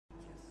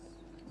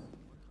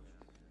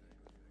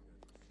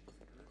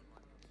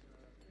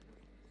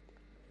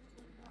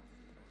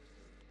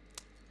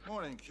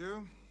Morning,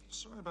 Q.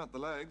 Sorry about the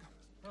leg.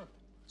 Huh.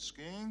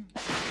 Skiing?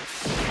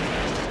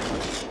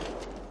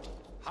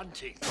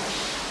 Hunting.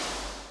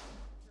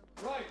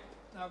 Right,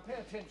 now pay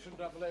attention,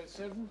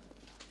 007.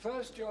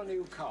 First, your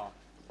new car.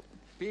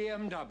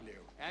 BMW.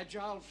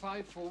 Agile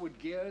 5 forward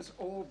gears,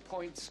 all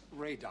points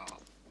radar.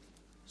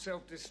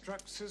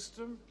 Self-destruct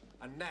system,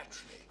 and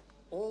naturally,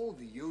 all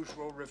the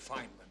usual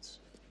refinements.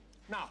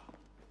 Now,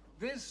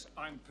 this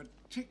I'm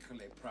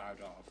particularly proud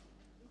of.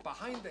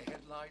 Behind the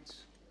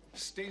headlights,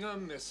 Stinger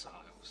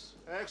missiles.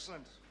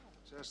 Excellent.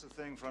 Just the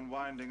thing for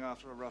unwinding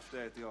after a rough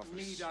day at the office.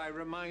 Need I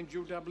remind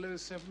you,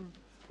 007,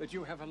 that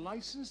you have a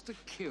license to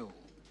kill,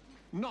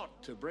 not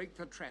to break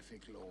the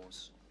traffic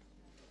laws?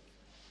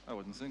 I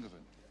wouldn't think of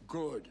it.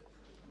 Good.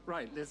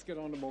 Right, let's get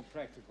on to more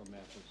practical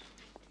matters.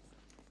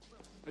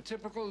 A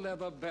typical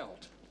leather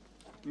belt.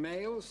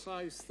 Male,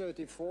 size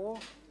 34,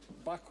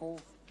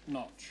 buckle,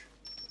 notch.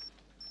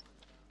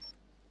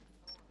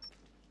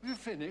 You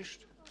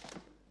finished?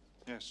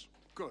 Yes.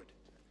 Good.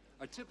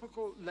 A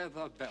typical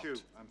leather belt. Q,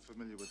 I'm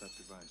familiar with that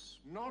device.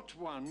 Not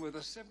one with a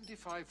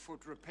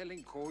 75-foot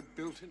rappelling cord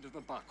built into the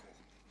buckle.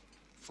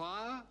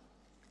 Fire,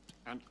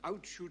 and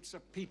out shoots a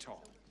piton,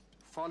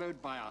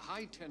 followed by a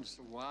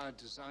high-tensile wire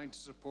designed to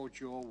support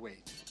your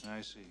weight.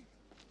 I see.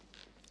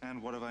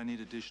 And what if I need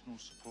additional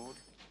support?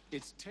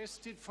 It's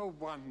tested for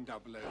 1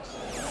 007.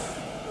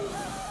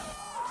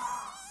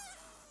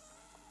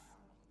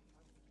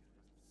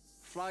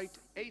 Flight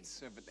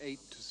 878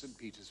 to St.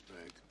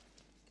 Petersburg.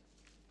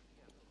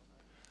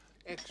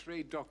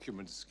 X-ray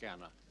document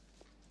scanner.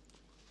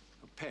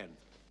 A pen.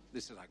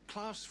 This is a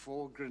Class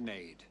 4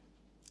 grenade.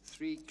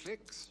 3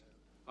 clicks,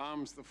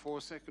 arms the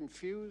 4-second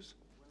fuse.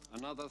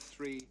 Another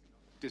 3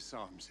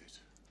 disarms it.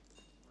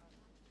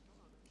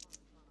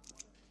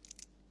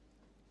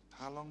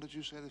 How long did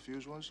you say the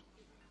fuse was?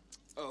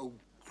 Oh,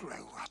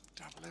 grow up,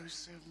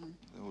 007.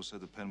 They all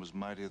said the pen was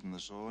mightier than the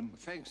sword.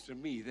 Thanks to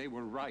me, they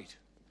were right.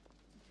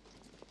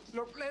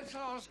 Look, let's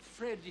ask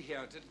Fred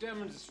here to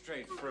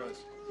demonstrate for us.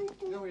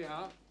 Here we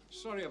are.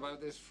 Sorry about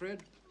this,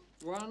 Fred.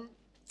 1,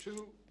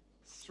 2,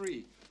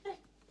 3.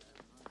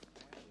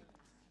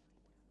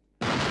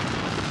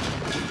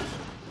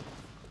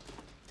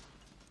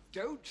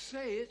 Don't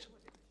say it.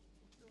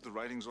 The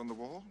writing's on the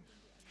wall?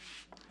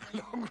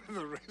 Along with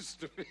the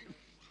rest of it.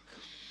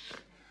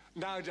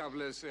 Now,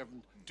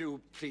 007, do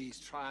please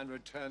try and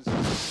return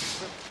some...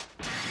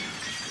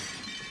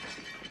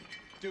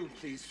 Do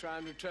please try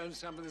and return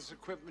some of this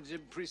equipment in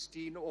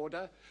pristine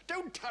order.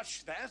 Don't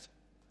touch that.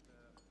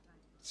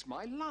 It's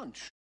my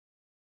lunch.